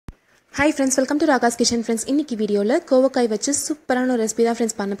Hi friends, welcome to Raga's Kitchen friends. இன்னைக்கு வீடியோல கோவக்காய் வச்சு சூப்பரான ஒரு ரெசிபி தான்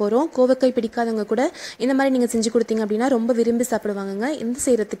friends பண்ண போறோம். கோவக்காய் பிடிக்காதவங்க கூட இந்த மாதிரி நீங்க செஞ்சு கொடுத்தீங்க அப்படினா ரொம்ப விரும்பி சாப்பிடுவாங்கங்க. இந்த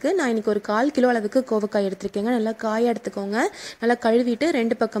செய்யறதுக்கு நான் இன்னைக்கு ஒரு 1/4 கிலோ அளவுக்கு கோவக்காய் எடுத்துர்க்கேங்க. நல்லா காயா எடுத்துக்கோங்க. நல்லா கழுவிட்டு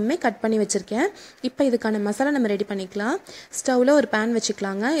ரெண்டு பக்கமே கட் பண்ணி வச்சிருக்கேன். இப்போ இதுக்கான மசாலா நம்ம ரெடி பண்ணிக்கலாம். ஸ்டவ்ல ஒரு pan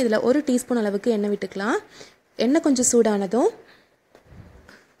வச்சுக்கலாங்க. இதுல 1 டீஸ்பூன் அளவுக்கு எண்ணெய் விட்டுக்கலாம். எண்ணெய் கொஞ்சம் சூடானதும்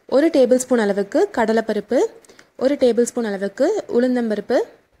 1 டேபிள்ஸ்பூன் அளவுக்கு கடலைப்பருப்பு, 1 டேபிள்ஸ்பூன் அளவுக்கு உளுந்தம்பருப்பு,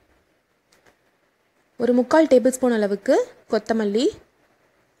 ஒரு 3/4 டேபிள்ஸ்பூன் அளவுக்கு கொத்தமல்லி,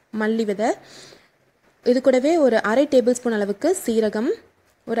 மல்லி விதை, இது கூடவே ஒரு 1/2 டேபிள்ஸ்பூன் அளவுக்கு சீரகம்,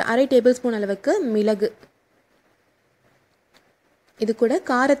 ஒரு 1/2 டேபிள்ஸ்பூன் அளவுக்கு மிளகு. இது கூட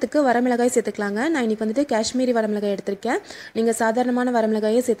காரத்துக்கு வரமிளகாய் சேர்த்துக்கலாங்க. நான் இன்னைக்கு வந்துட்டு காஷ்மீரி வரமிளகாய் எடுத்திருக்கேன். நீங்கள் சாதாரணமான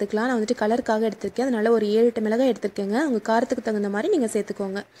வரமிளகாயே சேர்த்துக்கலாம். நான் வந்துட்டு கலருக்காக எடுத்திருக்கேன். அதனால ஒரு 7-8 மிளகாய் எடுத்திருக்கேங்க. உங்கள் காரத்துக்கு தகுந்த மாதிரி நீங்கள்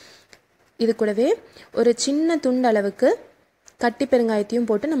சேர்த்துக்கோங்க. இது கூடவே ஒரு சின்ன துண்டு அளவுக்கு கட்டி பெருங்காயத்தையும்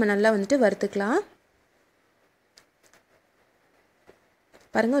போட்டு நம்ம நல்லா வந்துட்டு வறுத்துக்கலாம்.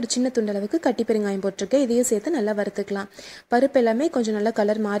 பாருங்க, ஒரு சின்ன துண்டு அளவுக்கு கட்டி பெருங்காயம் போட்டிருக்கேன். இதையும் சேர்த்து நல்லா வறுத்துக்கலாம். பருப்பு எல்லாமே கொஞ்சம் நல்லா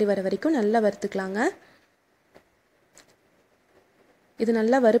கலர் மாறி வர வரைக்கும் நல்லா வறுத்துக்கலாங்க. இது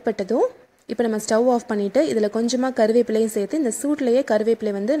நல்லா வறுப்பட்டதும் இப்போ நம்ம ஸ்டவ் ஆஃப் பண்ணிவிட்டு இதில் கொஞ்சமாக கருவேப்பிலையும் சேர்த்து இந்த சூட்லேயே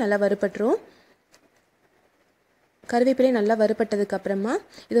கருவேப்பிலை வந்து நல்லா வறுப்பட்டுரும். கருவேப்பிலை நல்லா வறுப்பட்டதுக்கு அப்புறமா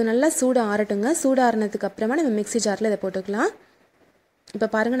இது நல்லா சூடு ஆறட்டுங்க. சூடு ஆறினதுக்கு அப்புறமா நம்ம மிக்ஸி ஜாரில் இதை போட்டுக்கலாம். இப்போ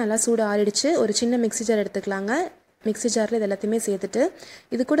பாருங்கள், நல்லா சூடு ஆறிடுச்சு. ஒரு சின்ன மிக்ஸி ஜார் எடுத்துக்கலாங்க. மிக்ஸி ஜாரில் இது எல்லாத்தையுமே சேர்த்துட்டு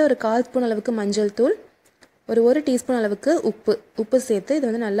இது கூட ஒரு 1/4 ஸ்பூன் அளவுக்கு மஞ்சள் தூள், ஒரு 1 டீஸ்பூன் அளவுக்கு உப்பு சேர்த்து இது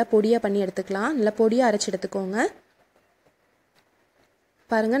வந்து நல்லா பொடியாக பண்ணி எடுத்துக்கலாம். நல்லா பொடியாக அரைச்சி எடுத்துக்கோங்க.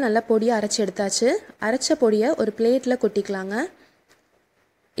 பாருங்கள், நல்லா பொடியாக அரைச்சி எடுத்தாச்சு. அரைச்ச பொடியை ஒரு பிளேட்டில் கொட்டிக்கலாங்க.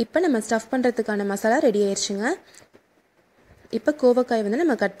 இப்போ நம்ம ஸ்டஃப் பண்ணுறதுக்கான மசாலா ரெடி ஆயிடுச்சுங்க. இப்போ கோவக்காய் வந்து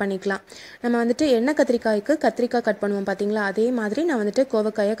நம்ம கட் பண்ணிக்கலாம். நம்ம வந்துட்டு எண்ணெய் கத்திரிக்காய்க்கு கத்திரிக்காய் கட் பண்ணுவோம் பார்த்தீங்களா, அதே மாதிரி நான் வந்துட்டு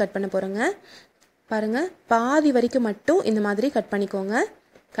கோவக்காயை கட் பண்ண போகிறேங்க. பாருங்கள், பாதி வரைக்கும் மட்டும் இந்த மாதிரி கட் பண்ணிக்கோங்க.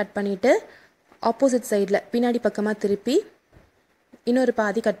 கட் பண்ணிவிட்டு ஆப்போசிட் சைடில் பின்னாடி பக்கமாக திருப்பி இன்னொரு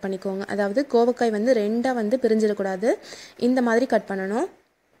பாதி கட் பண்ணிக்கோங்க. அதாவது கோவக்காய் வந்து ரெண்டாக வந்து பிரிஞ்சிடக்கூடாது. இந்த மாதிரி கட் பண்ணணும்.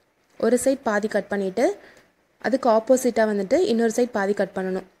 ஒரு சைட் பாதி கட் பண்ணிவிட்டு அதுக்கு ஆப்போசிட்டாக வந்துட்டு இன்னொரு சைட் பாதி கட்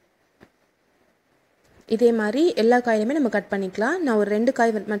பண்ணணும். இதே மாதிரி எல்லா காயிலுமே நம்ம கட் பண்ணிக்கலாம். நான் ஒரு 2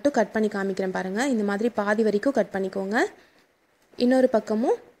 காய் மட்டும் கட் பண்ணி காமிக்கிறேன் பாருங்கள். இந்த மாதிரி பாதி வரைக்கும் கட் பண்ணிக்கோங்க. இன்னொரு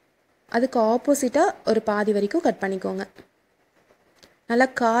பக்கமும் அதுக்கு ஆப்போசிட்டாக ஒரு பாதி வரைக்கும் கட் பண்ணிக்கோங்க. நல்லா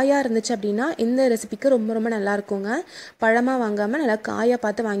காயாக இருந்துச்சு அப்படின்னா இந்த ரெசிபிக்கு ரொம்ப ரொம்ப நல்லா இருக்குங்க. பழமாக வாங்காமல் நல்லா காயாக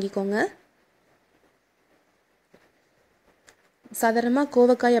பார்த்து வாங்கிக்கோங்க. சாதாரணமாக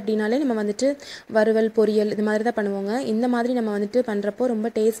கோவக்காய் அப்படின்னாலே நம்ம வந்துட்டு வறுவல், பொரியல் இது மாதிரி தான் பண்ணுவோங்க. இந்த மாதிரி நம்ம வந்துட்டு பண்ணுறப்போ ரொம்ப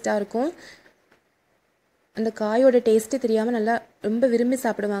டேஸ்ட்டாக இருக்கும். அந்த காயோட டேஸ்ட்டு தெரியாமல் நல்லா ரொம்ப விரும்பி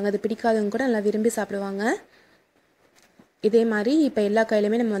சாப்பிடுவாங்க. அது பிடிக்காதவங்க கூட நல்லா விரும்பி சாப்பிடுவாங்க. இதே மாதிரி இப்போ எல்லா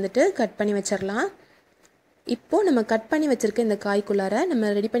காயிலுமே நம்ம வந்துட்டு கட் பண்ணி வச்சிடலாம். இப்போது நம்ம கட் பண்ணி வச்சுருக்க இந்த காய்க்குள்ளார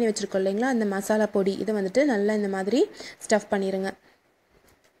நம்ம ரெடி பண்ணி வச்சுருக்கோம் இல்லைங்களா, அந்த மசாலா பொடி இதை வந்துட்டு நல்லா இந்த மாதிரி ஸ்டஃப் பண்ணிடுங்க.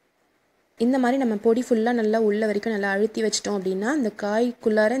 இந்த மாதிரி நம்ம பொடி ஃபுல்லாக நல்லா உள்ள வரைக்கும் நல்லா அழுத்தி வச்சிட்டோம் அப்படின்னா இந்த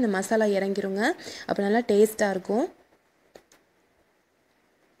காய்க்குள்ளார இந்த மசாலா இறங்கிருங்க. அப்போ நல்லா டேஸ்ட்டாக இருக்கும்.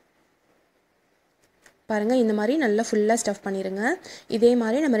 பாருங்கள், இந்த மாதிரி நல்லா ஃபுல்லாக ஸ்டஃப் பண்ணிடுங்க. இதே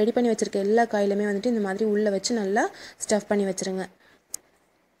மாதிரி நம்ம ரெடி பண்ணி வச்சுருக்க எல்லா காயிலுமே வந்துட்டு இந்த மாதிரி உள்ளே வச்சு நல்லா ஸ்டஃப் பண்ணி வச்சுருங்க.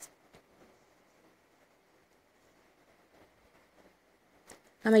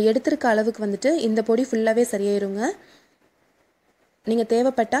 நம்ம எடுத்திருக்க அளவுக்கு வந்துட்டு இந்த பொடி ஃபுல்லாகவே சரியாயிருங்க. நீங்கள்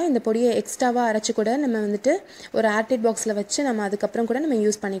தேவைப்பட்டால் இந்த பொடியை எக்ஸ்ட்ராவாக அரைச்சி கூட நம்ம வந்துட்டு ஒரு ஏர்டைட் பாக்ஸில் வச்சு நம்ம அதுக்கப்புறம் கூட நம்ம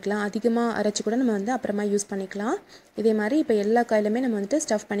யூஸ் பண்ணிக்கலாம். அதிகமாக அரைச்சி கூட நம்ம வந்து அப்புறமா யூஸ் பண்ணிக்கலாம். இதே மாதிரி இப்போ எல்லா காயிலுமே நம்ம வந்துட்டு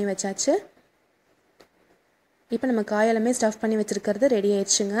ஸ்டஃப் பண்ணி வச்சாச்சு. இப்போ நம்ம காயெல்லாமே ஸ்டஃப் பண்ணி வச்சுருக்கிறது ரெடி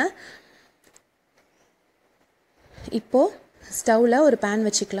ஆயிடுச்சுங்க. இப்போது ஸ்டவ்வில் ஒரு பேன்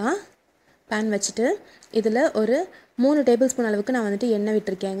வச்சுக்கலாம். பேன் வச்சுட்டு இதில் ஒரு 3 டேபிள் ஸ்பூன் அளவுக்கு நான் வந்துட்டு எண்ணெய்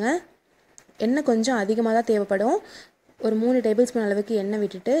விட்டுருக்கேங்க. எண்ணெய் கொஞ்சம் அதிகமாக தான் தேவைப்படும். ஒரு 3 டேபிள் ஸ்பூன் அளவுக்கு எண்ணெய்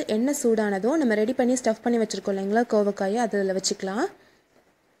விட்டுட்டு எண்ணெய் சூடானதும் நம்ம ரெடி பண்ணி ஸ்டஃப் பண்ணி வச்சுருக்கோம் இல்லைங்களா கோவக்காயை அதில் வச்சுக்கலாம்.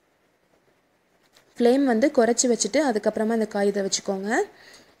 ஃப்ளேம் வந்து குறைச்சி வச்சுட்டு அதுக்கப்புறமா இந்த காய் இதை வச்சுக்கோங்க.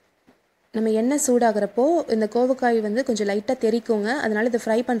 நம்ம எண்ணெய் சூடாகிறப்போ இந்த கோவக்காய் வந்து கொஞ்சம் லைட்டாக தெறிக்குங்க. அதனால் இதை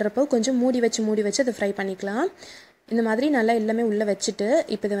ஃப்ரை பண்ணுறப்போ கொஞ்சம் மூடி வச்சு அதை ஃப்ரை பண்ணிக்கலாம். இந்த மாதிரி நல்லா எல்லாமே உள்ளே வச்சுட்டு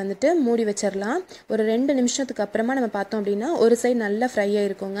இப்போ இதை வந்துட்டு மூடி வச்சிடலாம். ஒரு 2 நிமிஷத்துக்கு அப்புறமா நம்ம பார்த்தோம் அப்படின்னா ஒரு சைடு நல்லா ஃப்ரை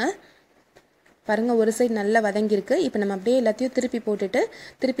ஆகிருக்குங்க. பாருங்கள், ஒரு சைடு நல்லா வதங்கியிருக்கு. இப்போ நம்ம அப்படியே எல்லாத்தையும் திருப்பி போட்டுட்டு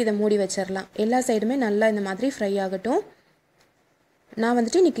திருப்பி இதை மூடி வச்சிடலாம். எல்லா சைடுமே நல்லா இந்த மாதிரி ஃப்ரை ஆகட்டும். நான்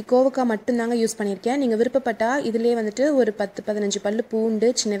வந்துட்டு இன்றைக்கி கோவக்காய் மட்டும்தாங்க யூஸ் பண்ணியிருக்கேன். நீங்கள் விருப்பப்பட்டால் இதிலே வந்துட்டு ஒரு 10-15 பல்லு பூண்டு,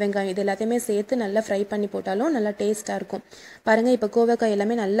 சின்ன வெங்காயம் இது எல்லாத்தையுமே சேர்த்து நல்லா ஃப்ரை பண்ணி போட்டாலும் நல்லா டேஸ்ட்டாக இருக்கும். பாருங்கள், இப்போ கோவக்காய்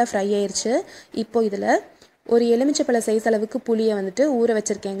எல்லாமே நல்லா ஃப்ரை ஆயிடுச்சு. இப்போது இதில் ஒரு எலுமிச்சைப்பழ சைஸ் அளவுக்கு புளியை வந்துட்டு ஊற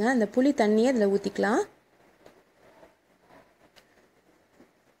வச்சுருக்கேங்க. அந்த புளி தண்ணியை அதில் ஊற்றிக்கலாம்.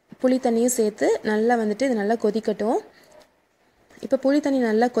 புளி தண்ணியும் சேர்த்து நல்லா வந்துட்டு இது நல்லா கொதிக்கட்டும். இப்போ புளி தண்ணி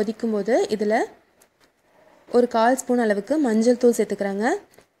நல்லா கொதிக்கும்போது இதில் ஒரு 1/4 ஸ்பூன் அளவுக்கு மஞ்சள் தூள் சேர்த்துக்கிறேங்க.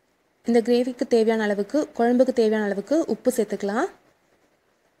 இந்த கிரேவிக்கு தேவையான அளவுக்கு, குழம்புக்கு தேவையான அளவுக்கு உப்பு சேர்த்துக்கலாம்.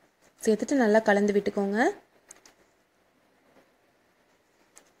 சேர்த்துட்டு நல்லா கலந்து விட்டுக்கோங்க.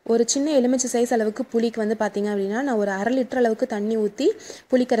 ஒரு சின்ன எலுமிச்சை சைஸ் அளவுக்கு புளிக்கு வந்து பார்த்திங்க அப்படின்னா நான் ஒரு 1/2 லிட்டர் அளவுக்கு தண்ணி ஊற்றி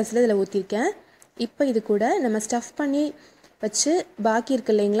புளிக்கரைசல் இதில் ஊற்றிருக்கேன். இப்போ இது கூட நம்ம ஸ்டஃப் பண்ணி வச்சு பாக்கி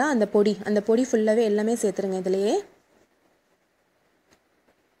இருக்கு இல்லைங்களா, அந்த பொடி ஃபுல்லாகவே எல்லாமே சேர்த்துருங்க. இதுலேயே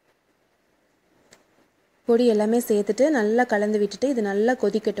பொடி எல்லாமே சேர்த்துட்டு நல்லா கலந்து விட்டுட்டு இது நல்லா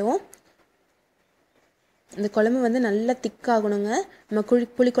கொதிக்கட்டும். இந்த குழம்பு வந்து நல்லா திக்காகணுங்க. நம்ம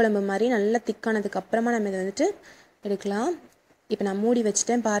புளிக்குழம்பு மாதிரி நல்லா திக்கானதுக்கப்புறமா நம்ம இதை வந்துட்டு எடுக்கலாம். இப்போ நான் மூடி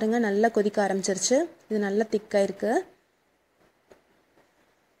வச்சுட்டேன் பாருங்கள், நல்லா கொதிக்க ஆரம்பிச்சிருச்சு. இது நல்லா திக்காக இருக்குது.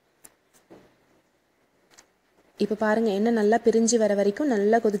 இப்போ பாருங்கள், எண்ணெய் நல்லா பிரிஞ்சு வர வரைக்கும்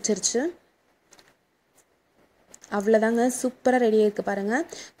நல்லா கொதிச்சிருச்சு. அவ்வளோதாங்க, சூப்பராக ரெடி ஆகிருக்கு பாருங்கள்.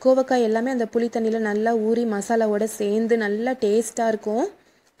 கோவக்காய் எல்லாமே அந்த புளி தண்ணியில் நல்லா ஊறி மசாலாவோட சேர்ந்து நல்லா டேஸ்ட்டாக இருக்கும்.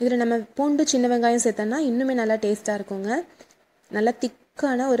 இதில் நம்ம பூண்டு சின்ன வெங்காயம் சேர்த்தோன்னா இன்னுமே நல்லா டேஸ்ட்டாக இருக்குங்க. நல்லா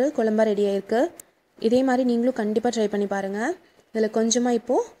திக்கான ஒரு குழம்பா ரெடி ஆகிருக்கு. இதே மாதிரி நீங்களும் கண்டிப்பாக ட்ரை பண்ணி பாருங்கள். இதில் கொஞ்சமாக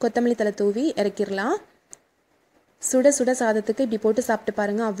இப்போது கொத்தமல்லி தழை தூவி இறக்கிடலாம். சுட சுட சாதத்துக்கு இப்படி போட்டு சாப்பிட்டு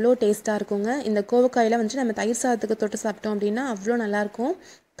பாருங்கள், அவ்வளோ டேஸ்ட்டாக இருக்குங்க. இந்த கோவக்காயில் வந்துட்டு நம்ம தயிர் சாதத்துக்கு தொட்டு சாப்பிட்டோம் அப்படின்னா அவ்வளோ நல்லாயிருக்கும்.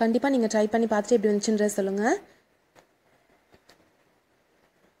 கண்டிப்பாக நீங்கள் ட்ரை பண்ணி பார்த்துட்டு எப்படி வந்துச்சுன்றத சொல்லுங்கள்.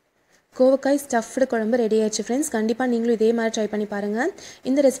 கோவக்காய் ஸ்டஃப்டு குழம்பு ரெடி ஆயிடுச்சு ஃப்ரெண்ட்ஸ். கண்டிப்பாக நீங்களும் இதே மாதிரி ட்ரை பண்ணி பாருங்கள்.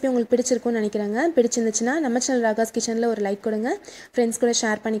 இந்த ரெசிபி உங்களுக்கு பிடிச்சிருக்கும்னு நினைக்கிறேங்க. பிடிச்சிருந்துச்சுன்னா நம்ம சேனல் ராகாஸ் கிச்சனில் ஒரு லைக் கொடுங்க. ஃப்ரெண்ட்ஸ் கூட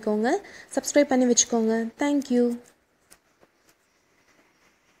ஷேர் பண்ணிக்கோங்க. சப்ஸ்கிரைப் பண்ணி வச்சுக்கோங்க. தேங்க்யூ.